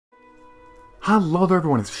Hello there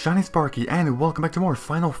everyone, it's Shiny Sparky, and welcome back to more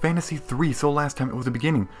Final Fantasy 3. So last time it was the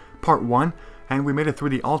beginning, part 1, and we made it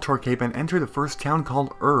through the Altar Cape and entered the first town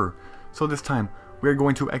called Ur. So this time, we are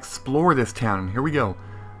going to explore this town. Here we go.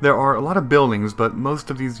 There are a lot of buildings, but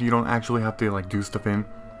most of these you don't actually have to do stuff in.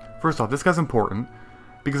 First off, this guy's important,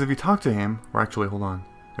 because if you talk to him, or actually, hold on,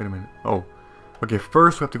 wait a minute. Oh, okay,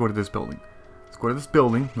 first we have to go to this building. Let's go to this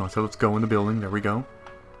building. No, so let's go in the building, there we go.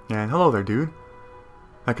 And hello there, dude.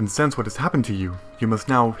 I can sense what has happened to you. You must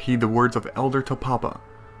now heed the words of Elder Topapa.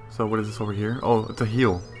 So what is this over here? Oh, it's a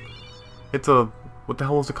heal. It's a... what the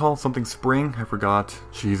hell was it called? Something spring? I forgot.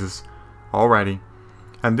 Jesus. Alrighty.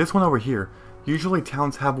 And this one over here. Usually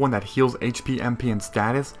towns have one that heals HP, MP, and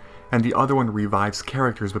status. And the other one revives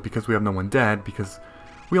characters. But because we have no one dead, because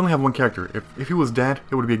we only have one character. If he was dead,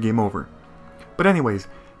 it would be a game over. But anyways,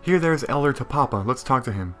 there's Elder Topapa. Let's talk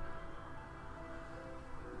to him.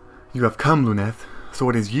 You have come, Luneth. So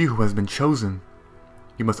it is you who has been chosen.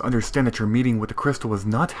 You must understand that your meeting with the crystal was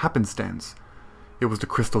not happenstance. It was the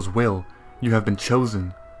crystal's will. You have been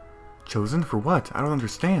chosen. Chosen for what? I don't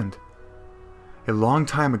understand. A long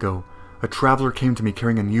time ago, a traveler came to me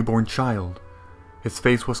carrying a newborn child. His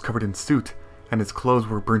face was covered in soot, and his clothes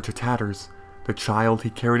were burnt to tatters. The child he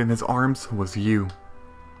carried in his arms was you.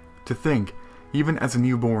 To think, even as a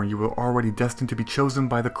newborn, you were already destined to be chosen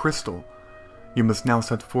by the crystal. You must now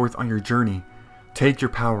set forth on your journey. Take your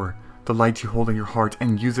power, the light you hold in your heart,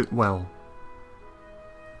 and use it well.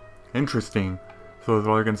 Interesting. So that's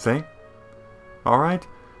all you're gonna say? Alright,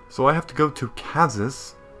 so I have to go to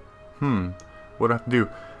Kazus. What do I have to do?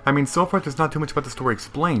 I mean, so far there's not too much about the story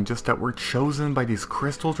explained, just that we're chosen by these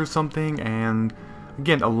crystals or something, and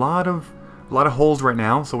again, a lot of holes right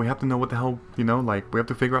now, so we have to know what the hell, we have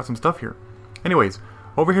to figure out some stuff here. Anyways,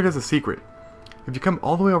 over here there's a secret. If you come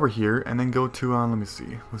all the way over here and then go to, let me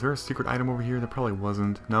see, was there a secret item over here? There probably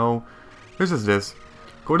wasn't. No, there's just this.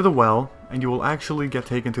 Go to the well, and you will actually get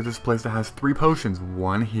taken to this place that has 3 potions.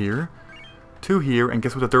 1 here, 2 here, and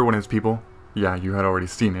guess what the third one is, people? Yeah, you had already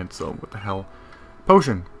seen it, so what the hell.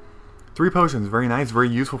 Potion. 3 potions, very nice, very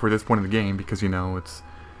useful for this point in the game, because,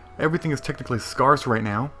 everything is technically scarce right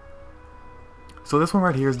now. So this one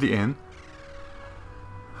right here is the inn.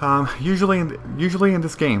 Usually in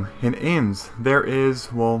this game, in inns, there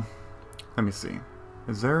is, well, let me see.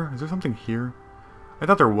 Is there something here? I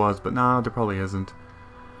thought there was, but nah, there probably isn't.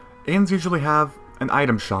 Inns usually have an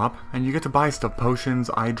item shop, and you get to buy stuff, potions,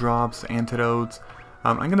 eye drops, antidotes.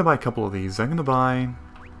 I'm gonna buy a couple of these. I'll buy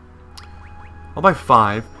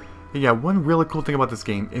 5. Yeah, one really cool thing about this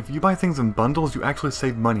game, if you buy things in bundles, you actually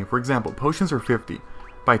save money. For example, potions are 50.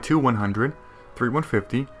 Buy 2, 100, 3,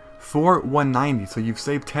 150. 4, 190, so you've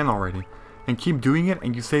saved 10 already. And keep doing it,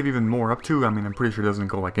 and you save even more, up to, I'm pretty sure it doesn't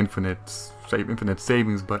go like infinite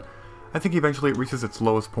savings, but I think eventually it reaches its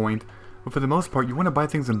lowest point. But for the most part, you want to buy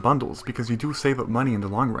things in bundles, because you do save up money in the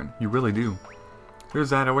long run. You really do.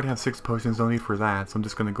 There's that. I already have 6 potions, no need for that, so I'm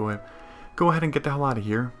just going to go ahead and get the hell out of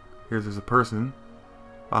here. There's a person.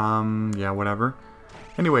 Yeah, whatever.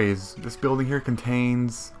 Anyways, this building here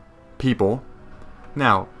contains people.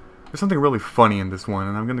 Now, there's something really funny in this one,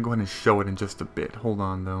 and I'm going to go ahead and show it in just a bit. Hold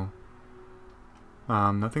on, though.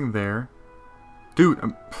 Nothing there. Dude,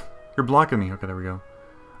 you're blocking me. Okay, there we go.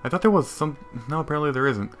 I thought there was some... No, apparently there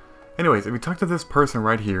isn't. Anyways, if you talk to this person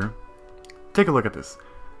right here, take a look at this.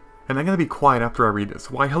 And I'm going to be quiet after I read this.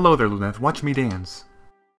 Why, hello there, Luneth. Watch me dance.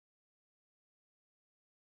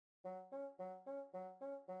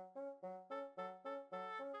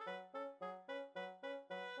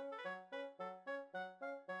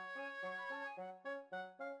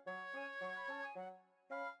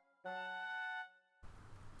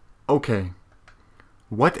 Okay,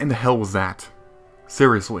 what in the hell was that?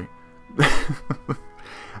 Seriously.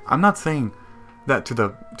 I'm not saying that to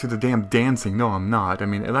the damn dancing. No, I'm not. I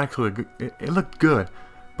mean, it looked good,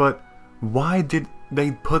 but why did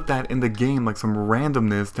they put that in the game like some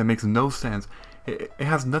randomness that makes no sense? It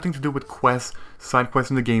has nothing to do with quests, side quests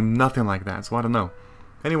in the game, nothing like that. So I don't know.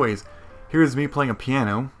 Anyways, here's me playing a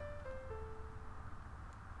piano,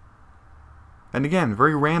 and again,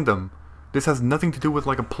 very random. This has nothing to do with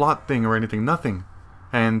like a plot thing or anything, nothing.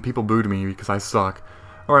 And people booed me because I suck.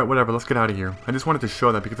 Alright, whatever, let's get out of here. I just wanted to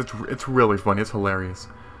show that because it's really funny, it's hilarious.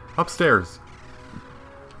 Upstairs.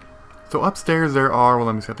 So upstairs there are, well,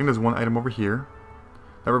 let me see, I think there's one item over here.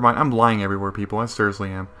 Never mind, I'm lying everywhere, people, I seriously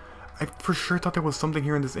am. I for sure thought there was something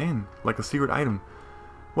here in this inn, like a secret item.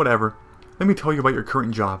 Whatever. Let me tell you about your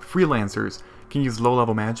current job. Freelancers can use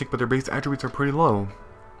low-level magic, but their base attributes are pretty low.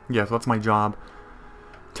 Yeah, so that's my job.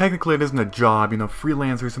 Technically it isn't a job,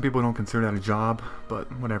 freelancers, some people don't consider that a job, but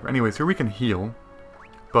whatever. Anyways, here we can heal,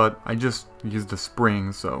 but I just used the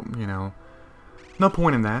spring, so, No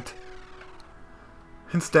point in that.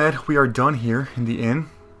 Instead, we are done here in the inn.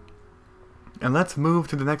 And let's move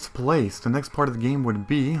to the next place. The next part of the game would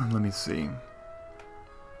be, let me see,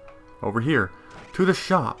 over here, to the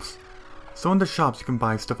shops. So in the shops you can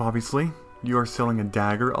buy stuff, obviously. You are selling a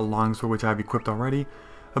dagger, a longsword which I have equipped already,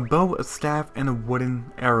 a bow, a staff, and a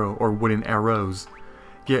wooden arrow, or wooden arrows.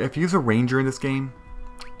 Yeah, if you use a ranger in this game,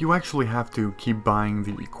 you actually have to keep buying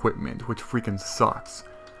the equipment, which freaking sucks.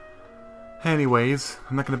 Anyways,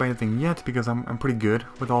 I'm not going to buy anything yet because I'm pretty good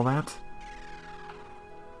with all that.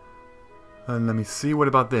 Let me see, what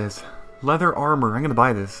about this? Leather armor, I'm going to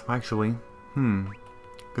buy this, actually.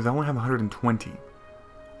 Because I only have 120.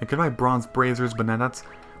 I could buy bronze bracers, but now that's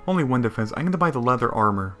only one defense. I'm going to buy the leather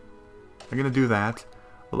armor. I'm going to do that.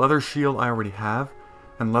 The leather shield I already have.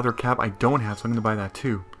 And leather cap I don't have, so I'm going to buy that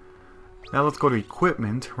too. Now let's go to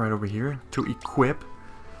equipment, right over here. To equip.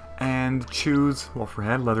 And choose, well, for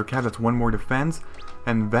head, leather cap, that's one more defense.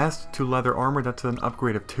 And vest to leather armor, that's an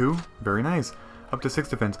upgrade of 2. Very nice. Up to 6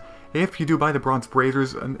 defense. If you do buy the bronze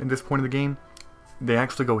bracers in this point of the game, they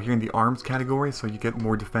actually go here in the arms category, so you get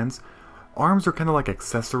more defense. Arms are kind of like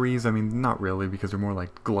accessories. I mean, not really, because they're more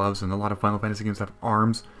like gloves, and a lot of Final Fantasy games have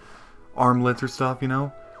arms, armlets or stuff, you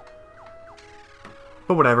know?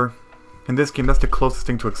 But whatever. In this game, that's the closest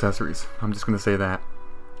thing to accessories. I'm just going to say that.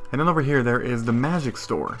 And then over here, there is the magic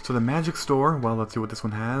store. So the magic store, well, let's see what this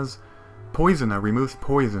one has. Poison, removes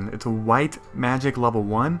poison. It's a white magic level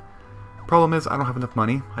 1. Problem is, I don't have enough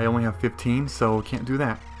money. I only have 15, so can't do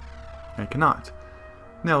that. I cannot.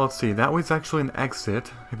 Now, let's see. That way's actually an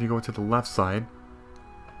exit, if you go to the left side.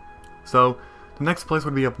 So, the next place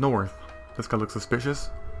would be up north. This guy looks suspicious.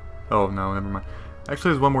 Oh, no, never mind.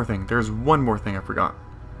 Actually, there's one more thing. There's one more thing I forgot.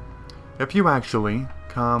 If you actually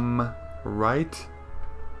come right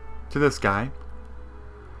to this guy,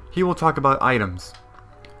 he will talk about items.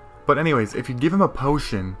 But anyways, if you give him a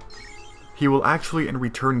potion, he will actually in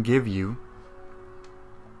return give you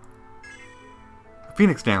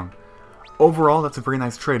Phoenix Down. Overall, that's a very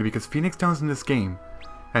nice trade because Phoenix Down's in this game,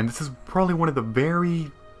 and this is probably one of the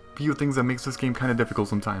very few things that makes this game kind of difficult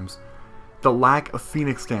sometimes. The lack of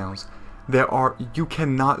Phoenix Downs. You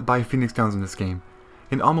cannot buy Phoenix Downs in this game.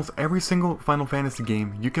 In almost every single Final Fantasy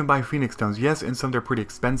game, you can buy Phoenix Downs. Yes, in some they're pretty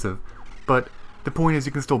expensive, but the point is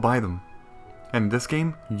you can still buy them. And in this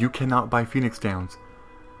game, you cannot buy Phoenix Downs.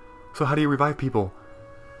 So how do you revive people?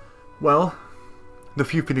 Well, the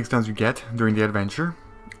few Phoenix Downs you get during the adventure.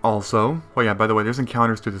 Also, oh yeah, by the way, there's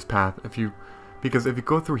encounters to this path. Because if you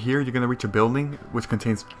go through here, you're going to reach a building which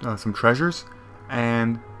contains some treasures.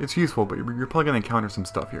 And it's useful, but you're probably going to encounter some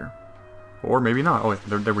stuff here. Or maybe not. Oh wait,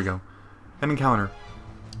 there we go. An encounter.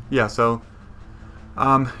 Yeah, so,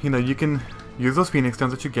 you know, you can use those Phoenix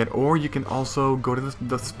Downs that you get, or you can also go to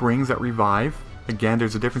the springs that revive. Again,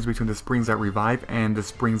 there's a difference between the springs that revive and the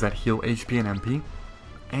springs that heal HP and MP.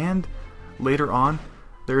 And later on,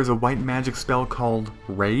 there is a white magic spell called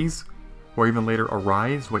Raise, or even later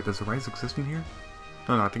Arise. Wait, does Arise exist in here?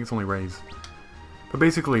 No, I think it's only Raise. But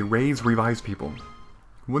basically, Raise revives people.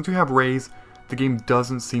 Once you have Raise, the game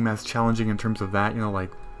doesn't seem as challenging in terms of that, you know,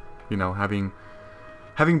 like, you know, having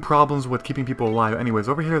problems with keeping people alive. Anyways,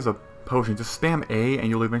 over here is a potion. Just spam A and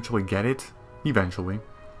you'll eventually get it. Eventually.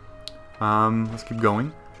 Let's keep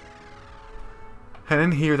going. And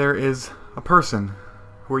in here there is a person.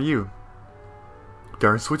 Who are you?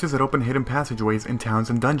 There are switches that open hidden passageways in towns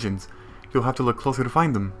and dungeons. You'll have to look closer to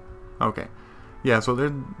find them. Okay. Yeah, so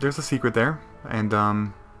there's a secret there.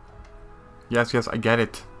 And, yes, I get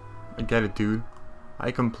it. I get it, dude.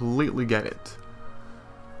 I completely get it.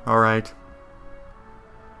 Alright.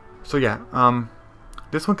 So yeah,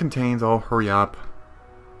 this one contains, oh, hurry up.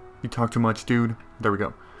 You talk too much, dude. There we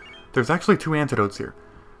go. There's actually 2 antidotes here.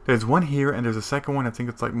 There's one here, and there's a second one, I think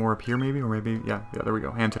it's like more up here maybe, or maybe, yeah, there we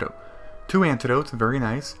go, antidote. 2 antidotes, very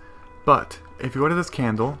nice. But, if you go to this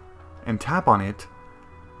candle, and tap on it,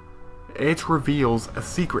 it reveals a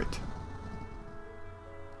secret.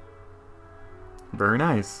 Very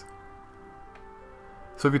nice.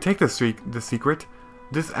 So if you take this secret,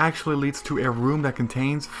 this actually leads to a room that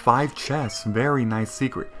contains 5 chests. Very nice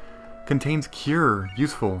secret. Contains cure,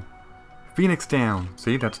 useful. Phoenix Down.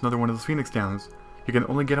 See, that's another one of those Phoenix Downs. You can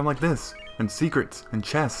only get them like this. And secrets, and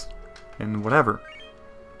chests, and whatever.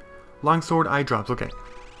 Longsword eye drops, okay.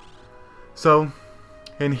 So,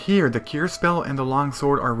 in here, the cure spell and the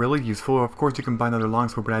longsword are really useful. Of course, you can buy another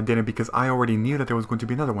longsword, but I didn't because I already knew that there was going to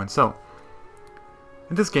be another one. So,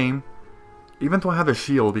 in this game, even though I have a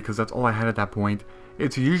shield, because that's all I had at that point,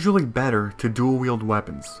 it's usually better to dual-wield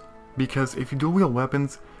weapons. Because if you dual-wield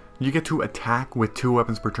weapons, you get to attack with 2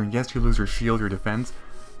 weapons per turn. Yes, you lose your shield, your defense,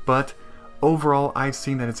 but overall, I've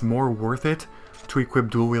seen that it's more worth it to equip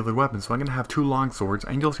dual-wielded weapons. So I'm going to have 2 long swords,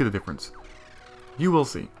 and you'll see the difference. You will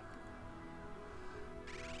see.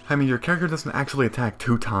 I mean, your character doesn't actually attack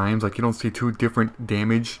 2 times. Like, you don't see 2 different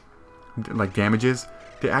damages.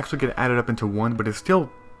 They actually get added up into 1, but it's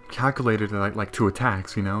still calculated like 2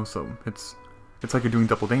 attacks, you know? So it's like you're doing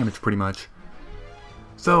double damage, pretty much.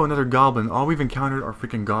 So, another goblin. All we've encountered are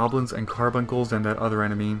freaking goblins and carbuncles and that other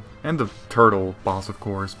enemy. And the turtle boss, of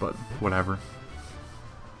course, but whatever.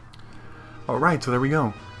 Alright, so there we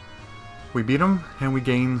go. We beat him, and we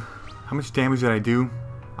gain... How much damage did I do?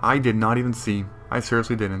 I did not even see. I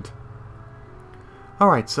seriously didn't.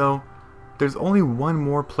 Alright, so... There's only one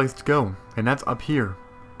more place to go, and that's up here.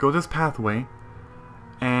 Go this pathway,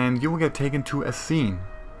 and you will get taken to a scene.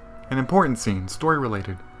 An important scene, story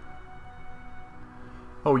related.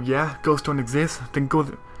 Oh yeah? Ghosts don't exist? Then go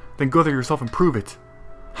there yourself and prove it.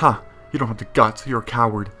 Ha! You don't have the guts, you're a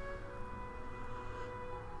coward.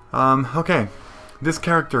 Okay. This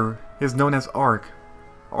character is known as Arc.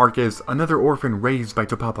 Arc is another orphan raised by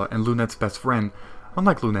Topapa and Lunette's best friend.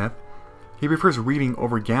 Unlike Lunette, he prefers reading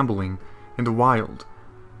over gambling in the wild.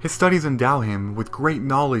 His studies endow him with great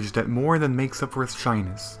knowledge that more than makes up for his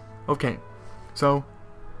shyness. Okay, so,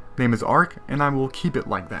 name is Arc, and I will keep it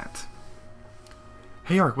like that.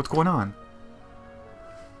 Hey Arc, what's going on?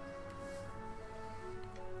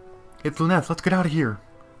 It's Lunette, let's get out of here.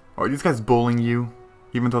 Are these guys bullying you,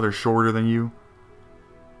 even though they're shorter than you?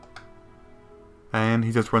 And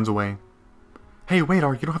he just runs away. Hey, wait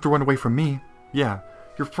Arc, you don't have to run away from me. Yeah,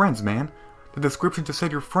 you're friends, man. The description just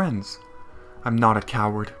said you're friends. I'm not a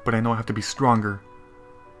coward, but I know I have to be stronger.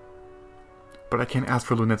 But I can't ask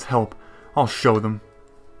for Lunette's help. I'll show them.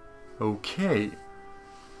 Okay.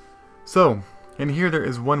 So, in here there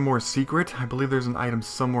is one more secret. I believe there's an item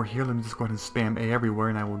somewhere here. Let me just go ahead and spam A everywhere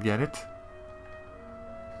and I will get it.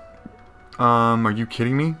 Are you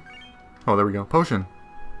kidding me? Oh, there we go. Potion.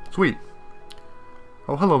 Sweet.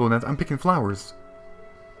 Oh, hello Lunette. I'm picking flowers.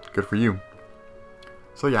 Good for you.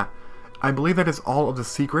 So yeah, I believe that is all of the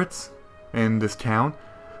secrets in this town.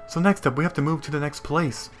 So next up, we have to move to the next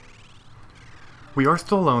place. We are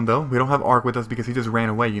still alone though. We don't have Arc with us because he just ran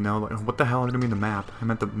away, you know. Like, what the hell? I didn't mean the map. I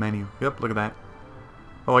meant the menu. Yep, look at that.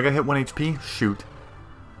 Oh, I got hit 1 HP? Shoot.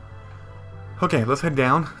 Okay, let's head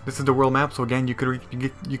down. This is the world map, so again, you could,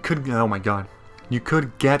 oh my god. You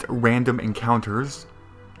could get random encounters.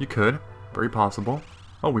 You could. Very possible.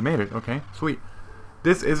 Oh, we made it. Okay, sweet.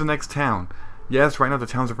 This is the next town. Yes, right now the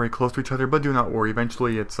towns are very close to each other, but do not worry.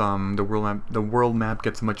 Eventually, it's the world map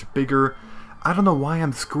gets much bigger. I don't know why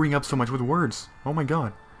I'm screwing up so much with words. Oh my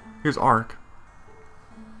god. Here's Arc.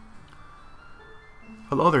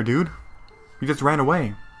 Hello there, dude. You just ran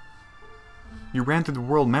away. You ran through the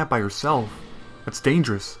world map by yourself. That's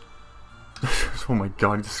dangerous. Oh my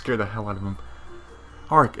god, you just scared the hell out of him.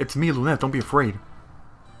 Arc, it's me, Lunette. Don't be afraid.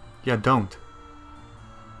 Yeah, don't.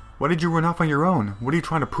 Why did you run off on your own? What are you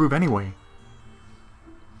trying to prove anyway?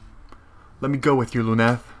 Let me go with you,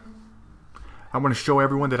 Lunette. I want to show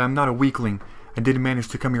everyone that I'm not a weakling. I didn't manage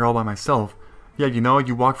to come here all by myself. Yeah, you know,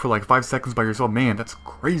 you walked for like 5 seconds by yourself. Man, that's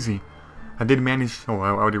crazy. I didn't manage... Oh, I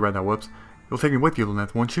already read that. Whoops. You'll take me with you,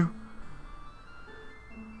 Lunette, won't you?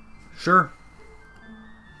 Sure.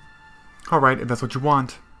 Alright, if that's what you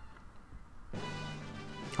want.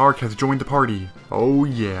 Arc has joined the party. Oh,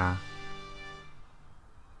 yeah.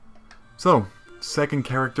 So, second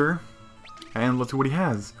character. And let's see what he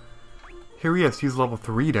has. Here he is. He's level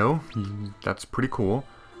 3 though. That's pretty cool.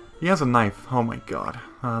 He has a knife. Oh my god.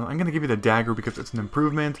 I'm gonna give you the dagger because it's an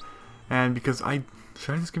improvement. And because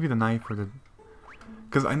should I just give you the knife or the...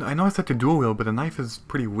 Because I know I said to dual wield, but the knife is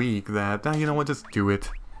pretty weak. You know what? Just do it.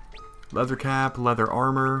 Leather cap, leather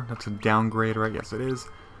armor. That's a downgrade, right? Yes, it is.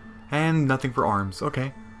 And nothing for arms.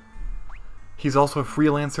 Okay. He's also a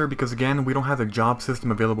freelancer because, again, we don't have the job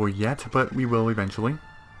system available yet, but we will eventually.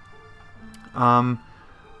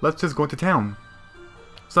 Let's just go into town.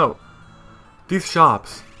 So, these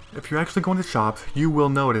shops, if you're actually going to shops, you will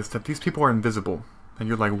notice that these people are invisible. And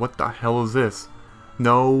you're like, what the hell is this?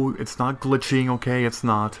 No, it's not glitching, okay? It's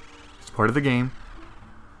not. It's part of the game.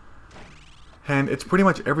 And it's pretty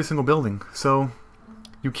much every single building. So,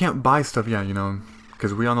 you can't buy stuff yet, you know.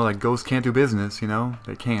 Because we all know that ghosts can't do business, you know?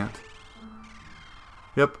 They can't.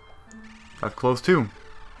 Yep. That's closed too.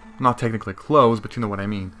 Not technically closed, but you know what I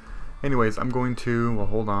mean. Anyways, I'm going to... Well,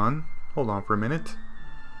 hold on. Hold on for a minute.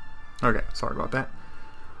 Okay, sorry about that.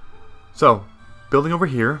 So, building over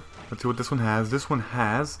here. Let's see what this one has. This one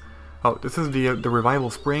has... Oh, this is the revival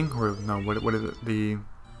spring. Or, no, what is it? The...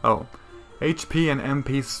 Oh. HP and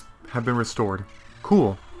MPs have been restored.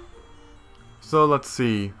 Cool. So, let's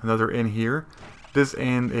see. Another inn here. This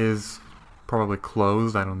inn is probably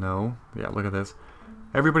closed, I don't know. Yeah, look at this.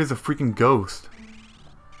 Everybody's a freaking ghost.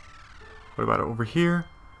 What about over here?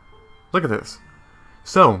 Look at this.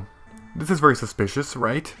 So, this is very suspicious,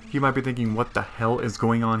 right? You might be thinking, what the hell is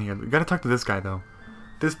going on here? You gotta talk to this guy, though.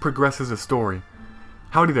 This progresses the story.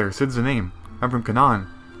 Howdy there, Sid's the name. I'm from Canaan,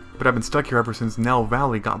 but I've been stuck here ever since Nell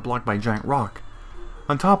Valley got blocked by a giant rock.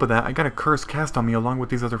 On top of that, I got a curse cast on me along with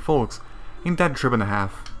these other folks. Ain't that a trip and a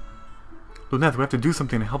half? Luneth, we have to do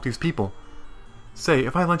something to help these people. Say,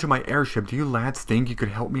 if I lent you my airship, do you lads think you could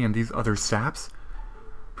help me and these other saps?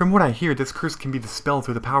 From what I hear, this curse can be dispelled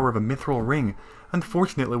through the power of a mithril ring.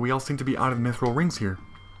 Unfortunately, we all seem to be out of mithril rings here.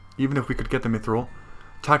 Even if we could get the mithril,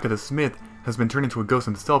 Taka the smith has been turned into a ghost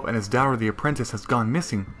himself, and his daughter the apprentice has gone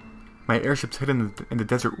missing. My airship's hidden in the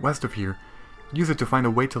desert west of here. Use it to find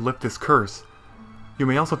a way to lift this curse. You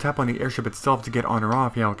may also tap on the airship itself to get on or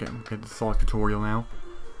off. Yeah, okay, this is all a tutorial now.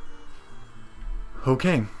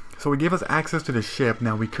 Okay, so it gave us access to the ship.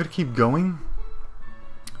 Now, we could keep going,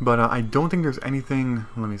 but I don't think there's anything...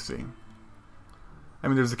 Let me see. I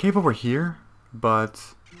mean, there's a cave over here,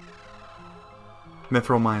 but...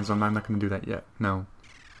 Mithril mines, I'm not going to do that yet. No.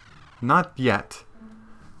 Not yet.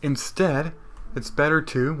 Instead, it's better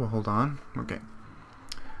to... Well, hold on. Okay.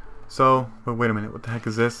 So, but wait a minute. What the heck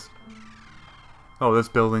is this? Oh, this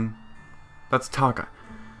building. That's Taka.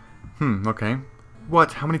 Okay.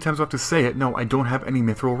 What? How many times do I have to say it? No, I don't have any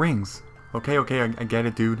mithril rings. Okay, I get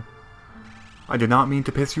it, dude. I did not mean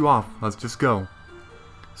to piss you off. Let's just go.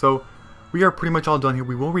 So, we are pretty much all done here.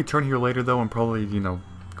 We will return here later, though, and probably, you know,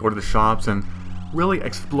 go to the shops and really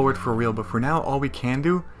explore it for real. But for now, all we can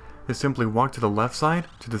do is simply walk to the left side,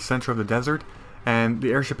 to the center of the desert, and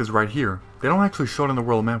the airship is right here. They don't actually show it on the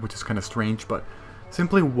world map, which is kind of strange, but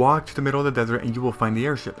simply walk to the middle of the desert and you will find the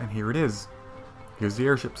airship, and here it is. Here's the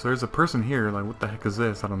airship. So there's a person here, like, what the heck is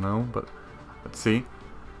this? I don't know, but let's see.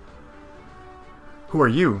 Who are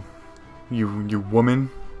you? You woman?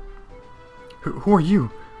 Who are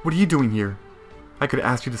you? What are you doing here? I could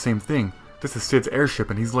ask you the same thing. This is Sid's airship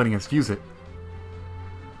and he's letting us use it.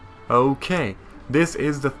 Okay, this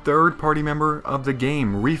is the third party member of the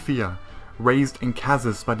game, Refia, raised in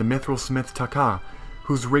Kazus by the mithril smith Taka,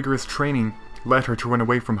 whose rigorous training led her to run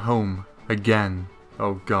away from home. Again.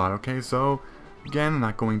 Oh god, okay, so, again, I'm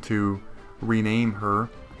not going to rename her.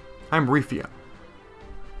 I'm Refia.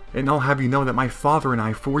 And I'll have you know that my father and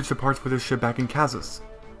I forged the parts for this ship back in Kazus.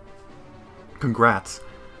 Congrats.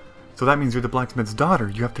 So that means you're the blacksmith's daughter.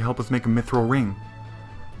 You have to help us make a mithril ring.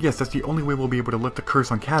 Yes, that's the only way we'll be able to lift the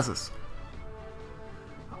curse on Kazus.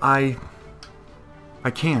 I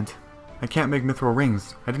can't. I can't make mithril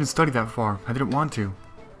rings. I didn't study that far. I didn't want to.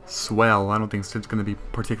 Swell, I don't think Sid's gonna be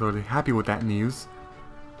particularly happy with that news.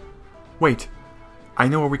 Wait, I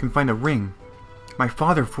know where we can find a ring. My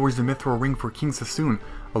father forged a mithril ring for King Sassoon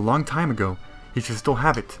a long time ago. He should still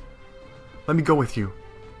have it. Let me go with you.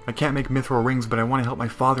 I can't make mithril rings, but I want to help my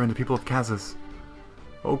father and the people of Kazus.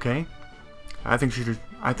 Okay. I think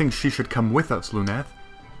she should come with us, Luneth.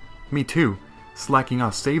 Me too. Slacking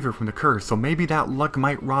off saved her from the curse, so maybe that luck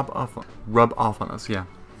might rub off on us, yeah.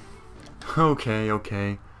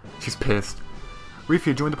 Okay. She's pissed.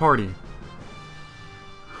 Refia, join the party.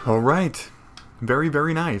 Alright. Very,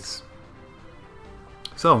 very nice.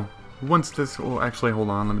 So, once this... Oh, actually, hold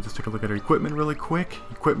on. Let me just take a look at her equipment really quick.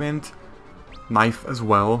 Equipment. Knife as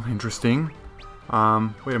well. Interesting.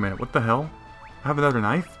 Wait a minute. What the hell? I have another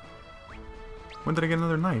knife? When did I get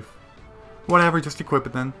another knife? Whatever, just equip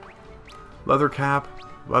it then. Leather cap.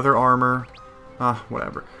 Leather armor.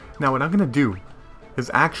 Whatever. Now, what I'm going to do is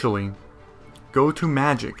actually go to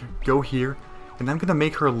magic. Go here. And I'm going to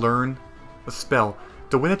make her learn a spell.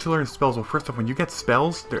 The way that you learn spells, well, first off, when you get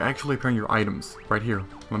spells, they're actually appearing in your items. Right here.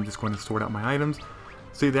 I'm just going to sort out my items.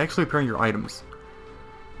 See, they actually appear in your items.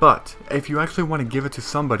 But, if you actually want to give it to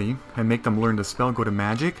somebody and make them learn the spell, go to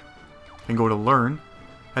magic, and go to learn,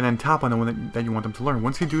 and then tap on the one that you want them to learn.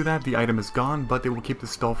 Once you do that, the item is gone, but they will keep the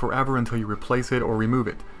spell forever until you replace it or remove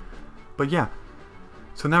it. But yeah,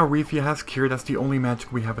 so now Refia has Cure. That's the only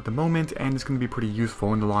magic we have at the moment, and it's going to be pretty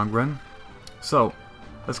useful in the long run. So,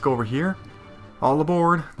 let's go over here. All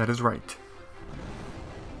aboard, that is right.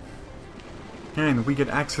 And we get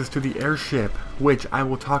access to the airship, which I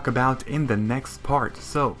will talk about in the next part.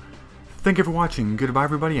 So, thank you for watching, goodbye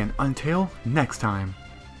everybody, and until next time.